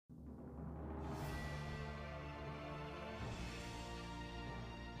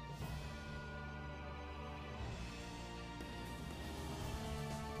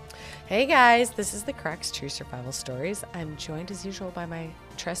Hey guys, this is the Crux True Survival Stories. I'm joined as usual by my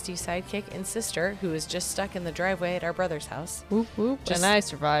trusty sidekick and sister, who is just stuck in the driveway at our brother's house. Whoop whoop. And I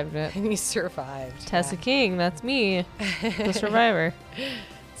survived it. And he survived. Tessa King, that's me, the survivor.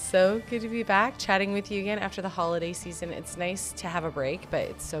 So good to be back chatting with you again after the holiday season. It's nice to have a break, but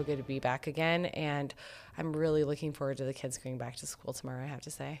it's so good to be back again. And I'm really looking forward to the kids going back to school tomorrow, I have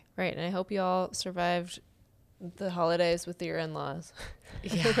to say. Right, and I hope you all survived the holidays with your in-laws.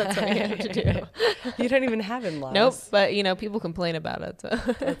 Yeah. That's what you have to do. You don't even have in-laws. Nope, but people complain about it.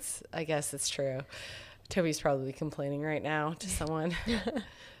 So. I guess it's true. Toby's probably complaining right now to someone.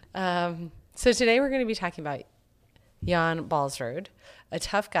 So today we're going to be talking about Jan Baalsrud, a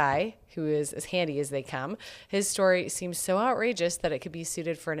tough guy who is as handy as they come. His story seems so outrageous that it could be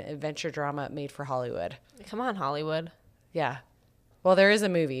suited for an adventure drama made for Hollywood. Come on, Hollywood. Yeah. Well, there is a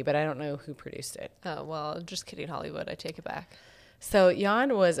movie, but I don't know who produced it. Oh, well, just kidding, Hollywood. I take it back. So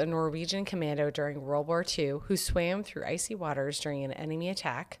Jan was a Norwegian commando during World War II who swam through icy waters during an enemy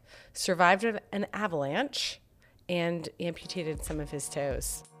attack, survived an avalanche, and amputated some of his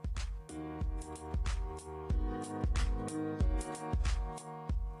toes.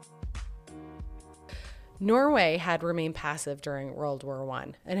 Norway had remained passive during World War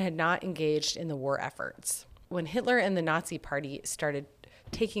I and had not engaged in the war efforts. When Hitler and the Nazi Party started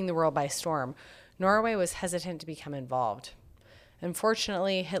taking the world by storm, Norway was hesitant to become involved.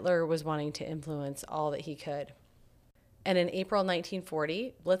 Unfortunately, Hitler was wanting to influence all that he could. And in April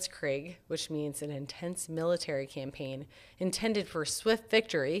 1940, Blitzkrieg, which means an intense military campaign intended for swift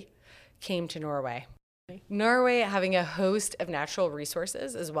victory, came to Norway. Norway, having a host of natural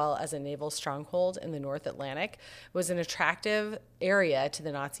resources as well as a naval stronghold in the North Atlantic, was an attractive area to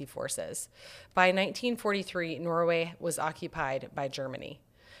the Nazi forces. By 1943, Norway was occupied by Germany.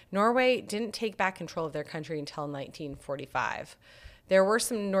 Norway didn't take back control of their country until 1945. There were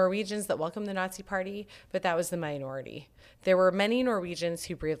some Norwegians that welcomed the Nazi Party, but that was the minority. There were many Norwegians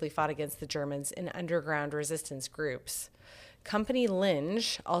who bravely fought against the Germans in underground resistance groups. Company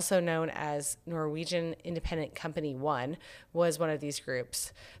Linge, also known as Norwegian Independent Company 1, was one of these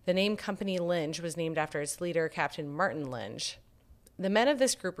groups. The name Company Linge was named after its leader, Captain Martin Linge. The men of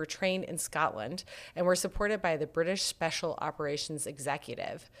this group were trained in Scotland and were supported by the British Special Operations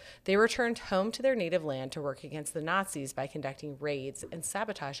Executive. They returned home to their native land to work against the Nazis by conducting raids and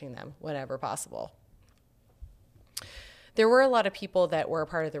sabotaging them whenever possible. There were a lot of people that were a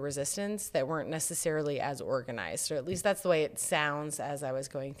part of the resistance that weren't necessarily as organized, or at least that's the way it sounds as I was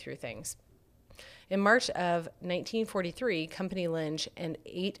going through things. In March of 1943, Company Linge and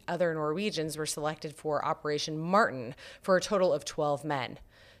 8 other Norwegians were selected for Operation Martin for a total of 12 men.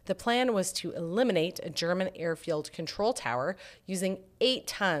 The plan was to eliminate a German airfield control tower using 8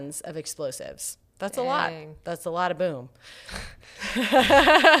 tons of explosives. That's a lot. That's a lot of boom.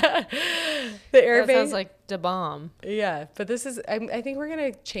 The airbase sounds like the bomb. Yeah, but this is, I think we're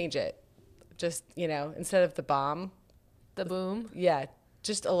going to change it. Just, instead of the bomb. The boom? Yeah,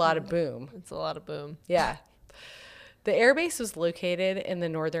 just a lot of boom. It's a lot of boom. Yeah. The airbase was located in the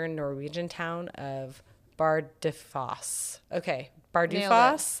northern Norwegian town of Bardufoss. Okay,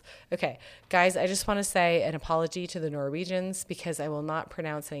 Bardufoss. Okay, guys, I just want to say an apology to the Norwegians because I will not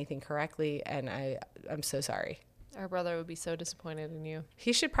pronounce anything correctly, and I'm so sorry. Our brother would be so disappointed in you.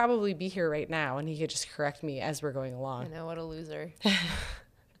 He should probably be here right now, and he could just correct me as we're going along. I know, what a loser.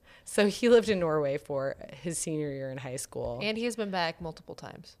 So he lived in Norway for his senior year in high school. And he has been back multiple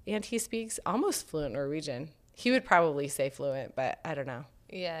times. And he speaks almost fluent Norwegian. He would probably say fluent, but I don't know.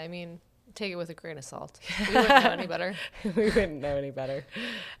 Yeah, I mean, take it with a grain of salt. We wouldn't know any better. We wouldn't know any better.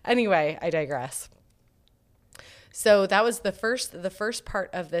 Anyway, I digress. So that was the first part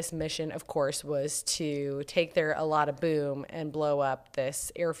of this mission, of course, was to take their a lot of boom and blow up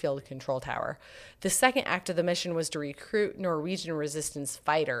this airfield control tower. The second act of the mission was to recruit Norwegian resistance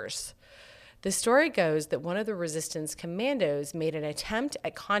fighters. The story goes that one of the resistance commandos made an attempt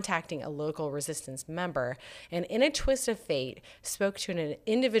at contacting a local resistance member, and in a twist of fate, spoke to an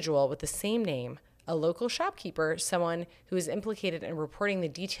individual with the same name, a local shopkeeper, someone who is implicated in reporting the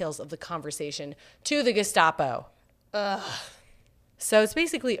details of the conversation to the Gestapo. Ugh. So it's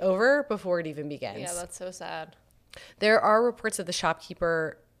basically over before it even begins. Yeah, that's so sad. There are reports of the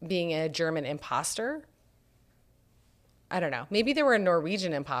shopkeeper being a German imposter. I don't know. Maybe they were a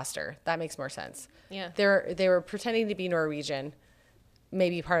Norwegian imposter. That makes more sense. Yeah. They were pretending to be Norwegian,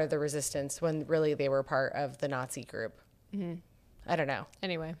 maybe part of the resistance, when really they were part of the Nazi group. Mm-hmm. I don't know.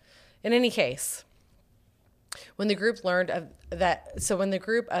 Anyway. In any case, when the group learned of that, so when the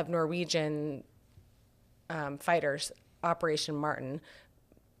group of Norwegian fighters, Operation Martin,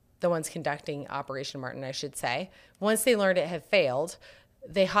 the ones conducting Operation Martin, I should say, once they learned it had failed,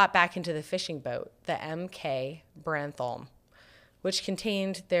 They hopped back into the fishing boat, the M.K. Brantholm, which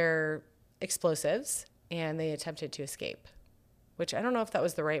contained their explosives, and they attempted to escape, which I don't know if that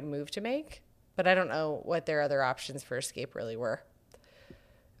was the right move to make, but I don't know what their other options for escape really were.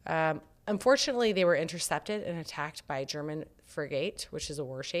 Unfortunately, they were intercepted and attacked by a German frigate, which is a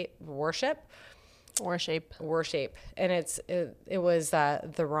warship. And it was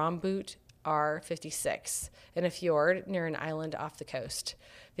the Romboot R-56 in a fjord near an island off the coast.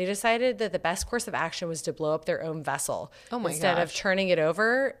 They decided that the best course of action was to blow up their own vessel instead of turning it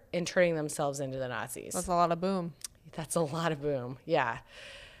over and turning themselves into the Nazis. That's a lot of boom. That's a lot of boom, yeah.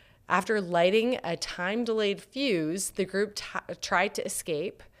 After lighting a time-delayed fuse, the group tried to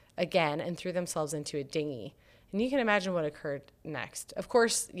escape again and threw themselves into a dinghy. And you can imagine what occurred next. Of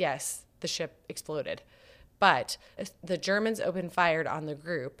course, yes, the ship exploded. But the Germans opened fire on the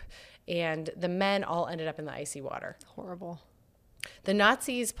group, and the men all ended up in the icy water. Horrible. The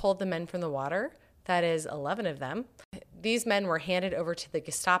Nazis pulled the men from the water, that is 11 of them. These men were handed over to the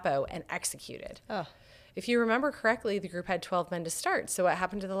Gestapo and executed. Oh. If you remember correctly, the group had 12 men to start. So what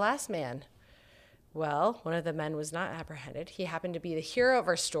happened to the last man? Well, one of the men was not apprehended. He happened to be the hero of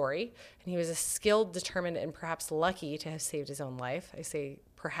our story, and he was a skilled, determined, and perhaps lucky to have saved his own life. I say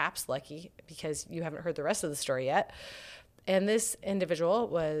perhaps lucky because you haven't heard the rest of the story yet. And this individual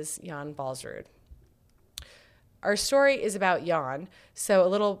was Jan Baalsrud. Our story is about Jan, so a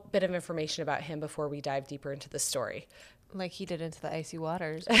little bit of information about him before we dive deeper into the story. Like he did into the icy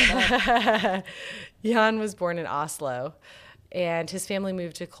waters. Jan was born in Oslo, and his family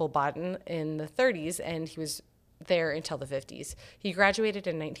moved to Kolbotn in the 30s, and he was there until the 50s. He graduated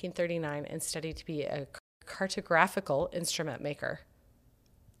in 1939 and studied to be a cartographical instrument maker.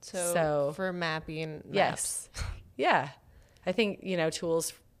 So for mapping maps. Yes. Yeah. I think,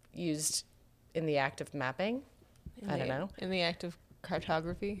 tools used in the act of mapping. I don't know. In the act of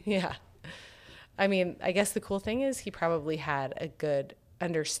cartography? Yeah. I mean, I guess the cool thing is he probably had a good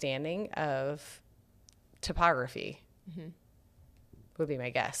understanding of topography, would be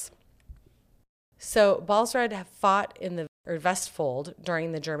my guess. So Baalsrud fought in the Vestfold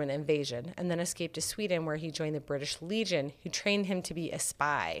during the German invasion and then escaped to Sweden, where he joined the British Legion, who trained him to be a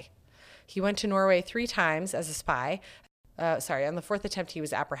spy. He went to Norway 3 times as a spy. On the 4th attempt, he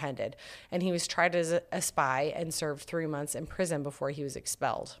was apprehended, and he was tried as a spy and served 3 months in prison before he was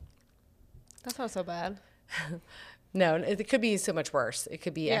expelled. That's not so bad. No, it could be so much worse. It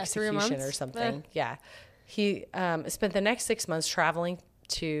could be execution or something. Yeah. He spent the next 6 months traveling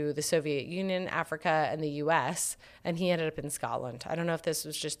to the Soviet Union, Africa, and the U.S., and he ended up in Scotland. I don't know if this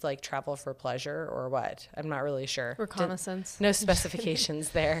was just like travel for pleasure or what. I'm not really sure. Reconnaissance. No specifications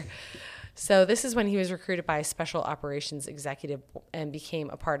there. So this is when he was recruited by a special operations executive and became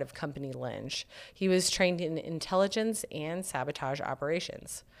a part of Company Lynch. He was trained in intelligence and sabotage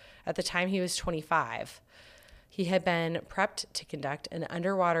operations. At the time, he was 25. He had been prepped to conduct an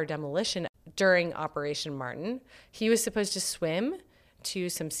underwater demolition during Operation Martin. He was supposed to swim to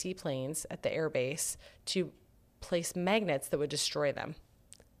some seaplanes at the airbase to place magnets that would destroy them.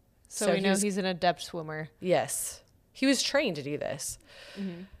 So we know he's an adept swimmer. Yes. He was trained to do this.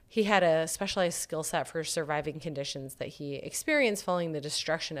 Mm-hmm. He had a specialized skill set for surviving conditions that he experienced following the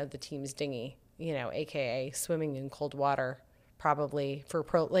destruction of the team's dinghy, AKA swimming in cold water, probably for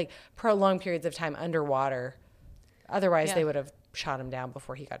prolonged periods of time underwater. Otherwise, they would have shot him down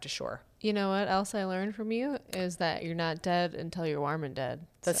before he got to shore. You know what else I learned from you is that you're not dead until you're warm and dead.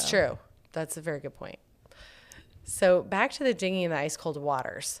 That's true. That's a very good point. So back to the dinghy in the ice-cold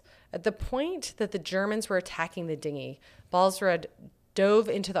waters. At the point that the Germans were attacking the dinghy, Baalsrud dove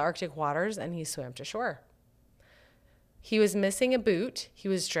into the Arctic waters and he swam to shore. He was missing a boot. He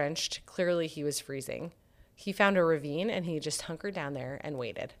was drenched. Clearly, he was freezing. He found a ravine and he just hunkered down there and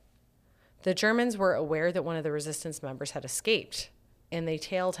waited. The Germans were aware that one of the resistance members had escaped, and they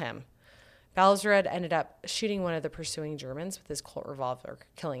tailed him. Baalsrud ended up shooting one of the pursuing Germans with his Colt revolver,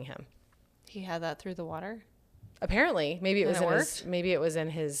 killing him. He had that through the water? Apparently. Maybe it was in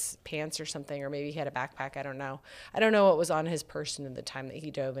his pants or something, or maybe he had a backpack. I don't know. I don't know what was on his person in the time that he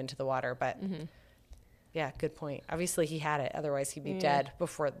dove into the water, but yeah, good point. Obviously he had it. Otherwise he'd be dead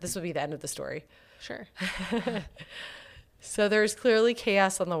before. This would be the end of the story. Sure. So there's clearly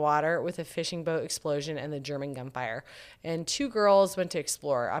chaos on the water with a fishing boat explosion and the German gunfire. And 2 girls went to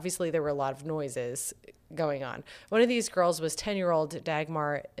explore. Obviously, there were a lot of noises going on. One of these girls was 10-year-old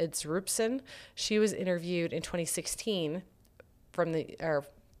Dagmar Itzrupsen. She was interviewed in 2016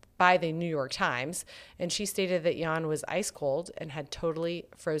 by the New York Times, and she stated that Jan was ice cold and had totally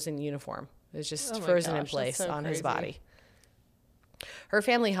frozen uniform. It was just frozen in place on his body. Her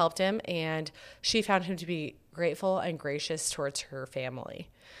family helped him, and she found him to be grateful and gracious towards her family.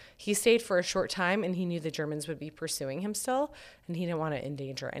 He stayed for a short time, and he knew the Germans would be pursuing him still, and he didn't want to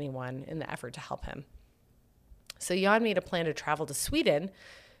endanger anyone in the effort to help him. So Jan made a plan to travel to Sweden,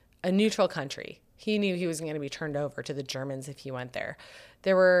 a neutral country. He knew he was going to be turned over to the Germans if he went there.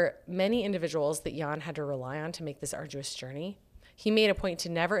 There were many individuals that Jan had to rely on to make this arduous journey. He made a point to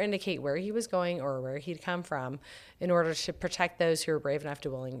never indicate where he was going or where he'd come from in order to protect those who were brave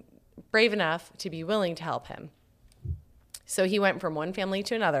enough to be willing to help him. So he went from one family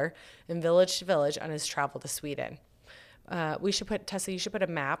to another and village to village on his travel to Sweden. Tessa, you should put a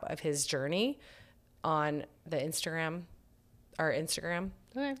map of his journey on our Instagram,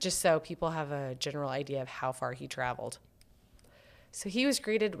 okay, just so people have a general idea of how far he traveled. So he was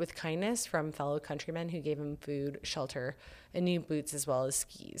greeted with kindness from fellow countrymen who gave him food, shelter, and new boots as well as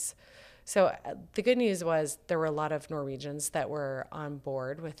skis. So the good news was there were a lot of Norwegians that were on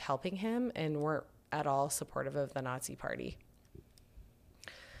board with helping him and weren't at all supportive of the Nazi party.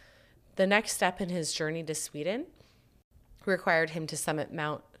 The next step in his journey to Sweden required him to summit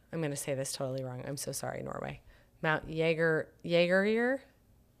Mount, I'm going to say this totally wrong. I'm so sorry, Norway. Mount Jaeger. Here,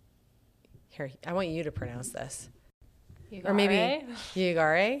 I want you to pronounce this. Or maybe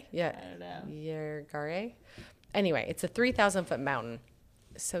Yagare. Yeah. I don't know. Yagare. Anyway, it's a 3,000-foot mountain.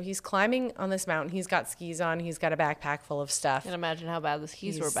 So he's climbing on this mountain. He's got skis on. He's got a backpack full of stuff. I can imagine how bad the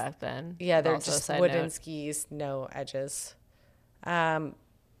skis were back then. Yeah, they're just wooden skis, no edges.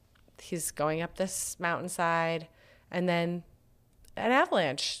 He's going up this mountainside, and then an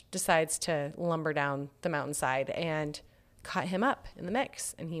avalanche decides to lumber down the mountainside and caught him up in the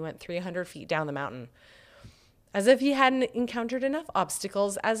mix, and he went 300 feet down the mountain, as if he hadn't encountered enough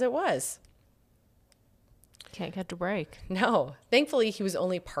obstacles as it was. Can't catch a break. No. Thankfully, he was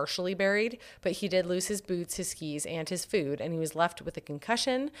only partially buried, but he did lose his boots, his skis, and his food, and he was left with a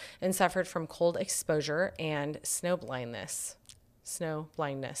concussion and suffered from cold exposure and snow blindness. So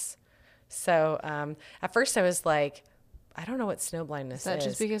at first I was like, I don't know what snow blindness is. Is that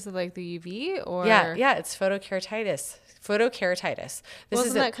just because of like the UV or? Yeah, it's photokeratitis.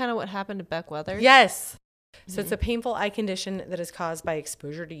 Wasn't that kind of what happened to Beck Weathers? Yes. So it's a painful eye condition that is caused by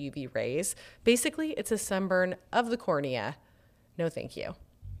exposure to UV rays. Basically, it's a sunburn of the cornea. No, thank you.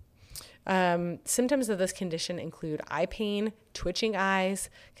 Symptoms of this condition include eye pain, twitching eyes,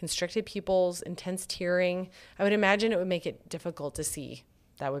 constricted pupils, intense tearing. I would imagine it would make it difficult to see.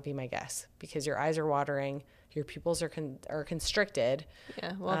 That would be my guess, because your eyes are watering, your pupils are constricted.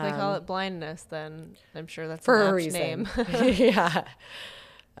 Yeah, well, if they call it blindness, then I'm sure that's for an a apt reason. name. Yeah.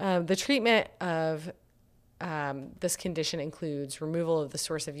 The treatment of this condition includes removal of the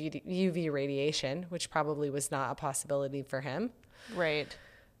source of UV radiation, which probably was not a possibility for him. Right.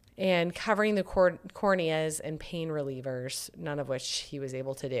 And covering the corneas and pain relievers, none of which he was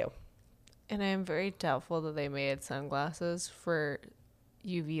able to do. And I am very doubtful that they made sunglasses for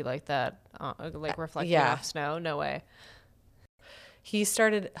UV like that, like reflecting off snow. No way. He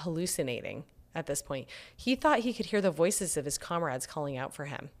started hallucinating at this point. He thought he could hear the voices of his comrades calling out for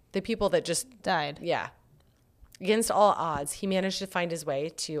him. The people that just died. Yeah. Against all odds, he managed to find his way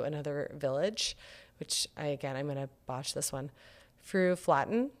to another village, which I'm going to botch this one.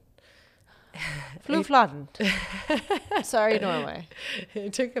 Fluflaten. Sorry, Norway.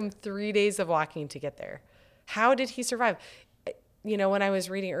 It took him 3 days of walking to get there. How did he survive? You know, when I was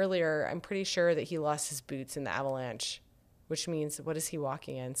reading earlier, I'm pretty sure that he lost his boots in the avalanche, which means, what is he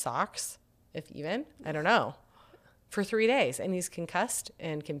walking in? Socks, if even? I don't know. For 3 days. And he's concussed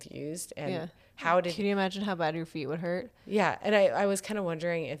and confused. And can you imagine how bad your feet would hurt? Yeah. And I was kind of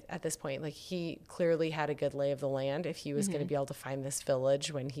wondering if at this point, like, he clearly had a good lay of the land, if he was going to be able to find this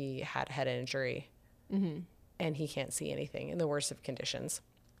village when he had a head injury and he can't see anything in the worst of conditions.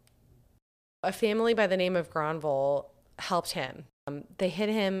 A family by the name of Granville helped him. They hid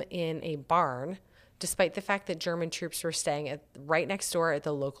him in a barn, despite the fact that German troops were staying right next door at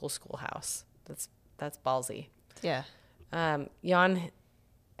the local schoolhouse. That's ballsy. Yeah. Jan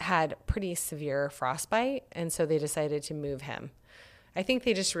had pretty severe frostbite, and so they decided to move him. I think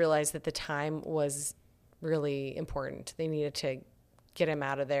they just realized that the time was really important. They needed to get him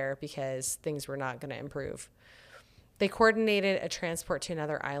out of there because things were not going to improve. They coordinated a transport to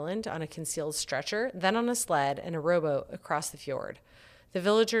another island on a concealed stretcher, then on a sled and a rowboat across the fjord. The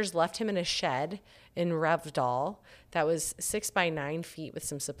villagers left him in a shed in Revdal that was 6 by 9 feet with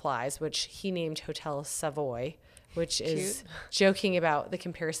some supplies, which he named Hotel Savoy, which is joking about the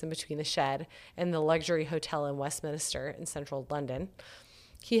comparison between the shed and the luxury hotel in Westminster in central London.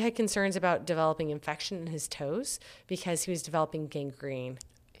 He had concerns about developing infection in his toes because he was developing gangrene.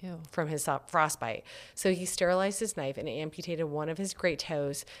 from his frostbite. So he sterilized his knife and amputated one of his great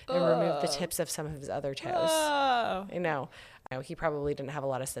toes and removed the tips of some of his other toes. I know. He probably didn't have a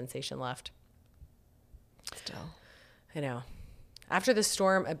lot of sensation left. Still. I know. After the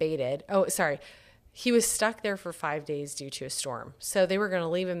storm abated, he was stuck there for 5 days due to a storm. So they were going to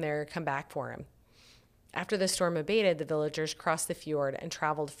leave him there, come back for him. After the storm abated, the villagers crossed the fjord and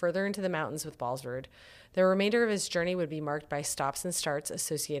traveled further into the mountains with Baalsrud. The remainder of his journey would be marked by stops and starts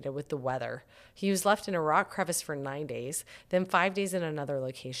associated with the weather. He was left in a rock crevice for 9 days, then 5 days in another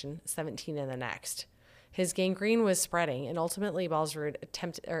location, 17 in the next. His gangrene was spreading, and ultimately Baalsrud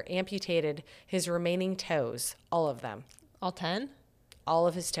amputated his remaining toes, all of them. All 10? All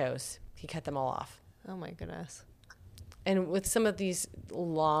of his toes. He cut them all off. Oh, my goodness. And with some of these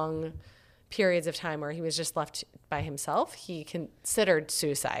long periods of time where he was just left by himself, he considered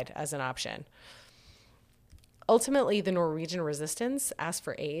suicide as an option. Ultimately, the Norwegian resistance asked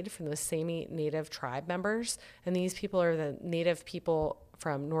for aid from the Sami native tribe members, and these people are the native people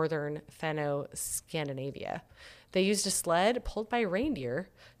from northern Fenno-Scandinavia. They used a sled pulled by reindeer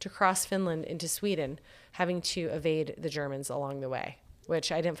to cross Finland into Sweden, having to evade the Germans along the way,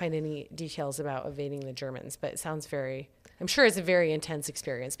 which I didn't find any details about evading the Germans, but it sounds I'm sure it's a very intense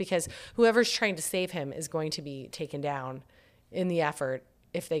experience because whoever's trying to save him is going to be taken down in the effort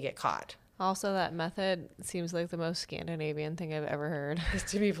if they get caught. Also, that method seems like the most Scandinavian thing I've ever heard. Is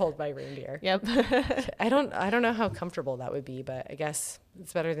to be pulled by reindeer. Yep. I don't know how comfortable that would be, but I guess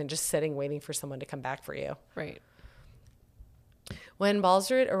it's better than just sitting waiting for someone to come back for you. Right. When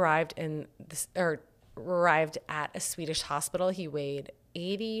Baalsrud arrived at a Swedish hospital, he weighed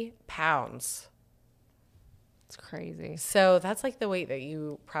 80 pounds. It's crazy. So that's like the weight that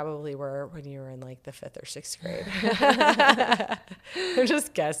you probably were when you were in like the 5th or 6th grade. I'm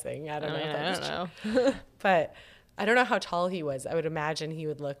just guessing. I don't know. But I don't know how tall he was. I would imagine he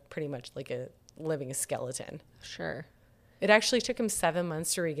would look pretty much like a living skeleton. Sure. It actually took him 7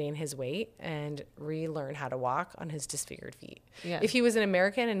 months to regain his weight and relearn how to walk on his disfigured feet. Yeah. If he was an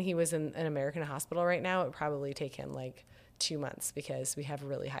American and he was in an American hospital right now, it would probably take him like 2 months because we have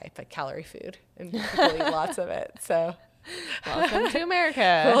really high calorie food and people eat lots of it. So welcome to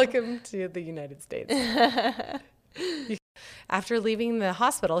America. Welcome to the United States. After leaving the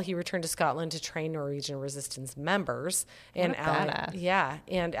hospital, he returned to Scotland to train Norwegian resistance members and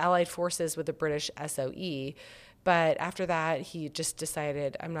allied forces with the British SOE. But after that, he just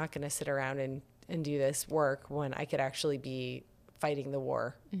decided, I'm not going to sit around and do this work when I could actually be fighting the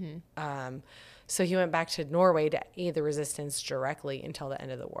war. Mm-hmm. So he went back to Norway to aid the resistance directly until the end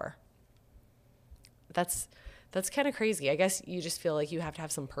of the war. That's kind of crazy. I guess you just feel like you have to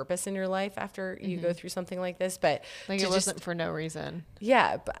have some purpose in your life after you go through something like this. But like it wasn't for no reason.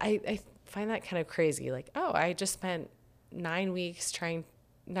 Yeah, but I find that kind of crazy. Like, I just spent 9 weeks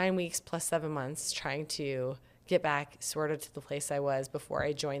plus 7 months trying to get back sort of to the place I was before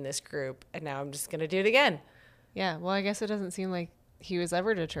I joined this group, and now I'm just going to do it again. Yeah, well, I guess it doesn't seem like he was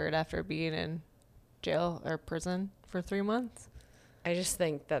ever deterred after being in jail or prison for 3 months. I just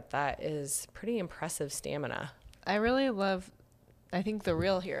think that is pretty impressive stamina. I think the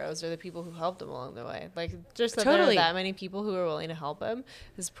real heroes are the people who helped him along the way. Like, just that Totally. there are that many people who are willing to help him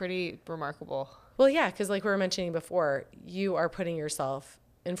is pretty remarkable. Well, yeah, because like we were mentioning before, you are putting yourself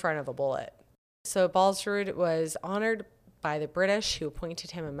in front of a bullet. So Baalsrud was honored by the British, who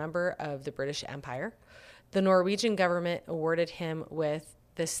appointed him a member of the British Empire. The Norwegian government awarded him with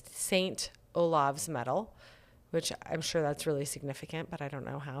the St. Olav's Medal, which I'm sure that's really significant, but I don't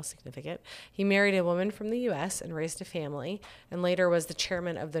know how significant. He married a woman from the U.S. and raised a family, and later was the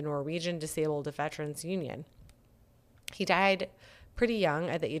chairman of the Norwegian Disabled Veterans Union. He died pretty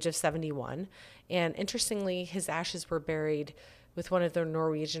young at the age of 71, and interestingly, his ashes were buried with one of the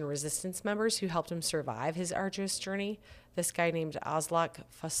Norwegian resistance members who helped him survive his arduous journey, this guy named Aslak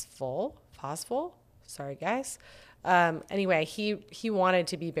Fosvold. Sorry, guys. Anyway, he wanted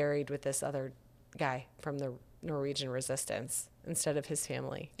to be buried with this other guy from the Norwegian resistance instead of his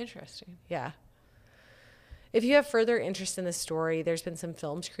family. Interesting. Yeah. If you have further interest in this story, there's been some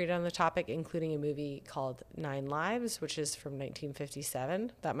films created on the topic, including a movie called 9 Lives, which is from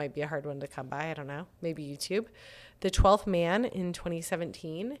 1957. That might be a hard one to come by. I don't know. Maybe YouTube. The 12th Man in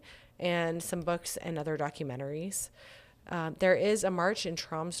 2017, and some books and other documentaries. There is a march in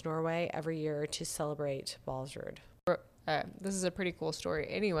Troms, Norway, every year to celebrate Baalsrud. This is a pretty cool story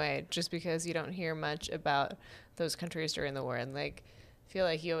anyway, just because you don't hear much about those countries during the war. And like, I feel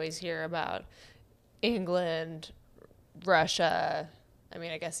like you always hear about England, Russia, I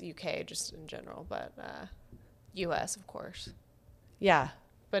mean, I guess UK just in general, but US, of course. Yeah.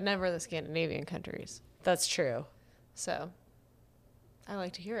 But never the Scandinavian countries. That's true. So I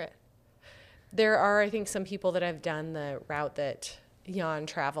like to hear it. There are, I think, some people that have done the route that Jan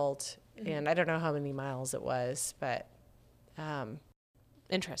traveled, and I don't know how many miles it was, but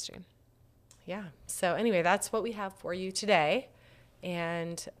Interesting. yeah. So anyway, that's what we have for you today.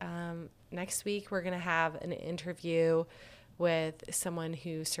 And next week, we're going to have an interview with someone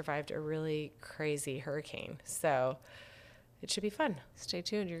who survived a really crazy hurricane. So it should be fun. Stay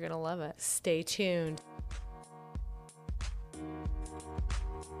tuned. You're going to love it. Stay tuned.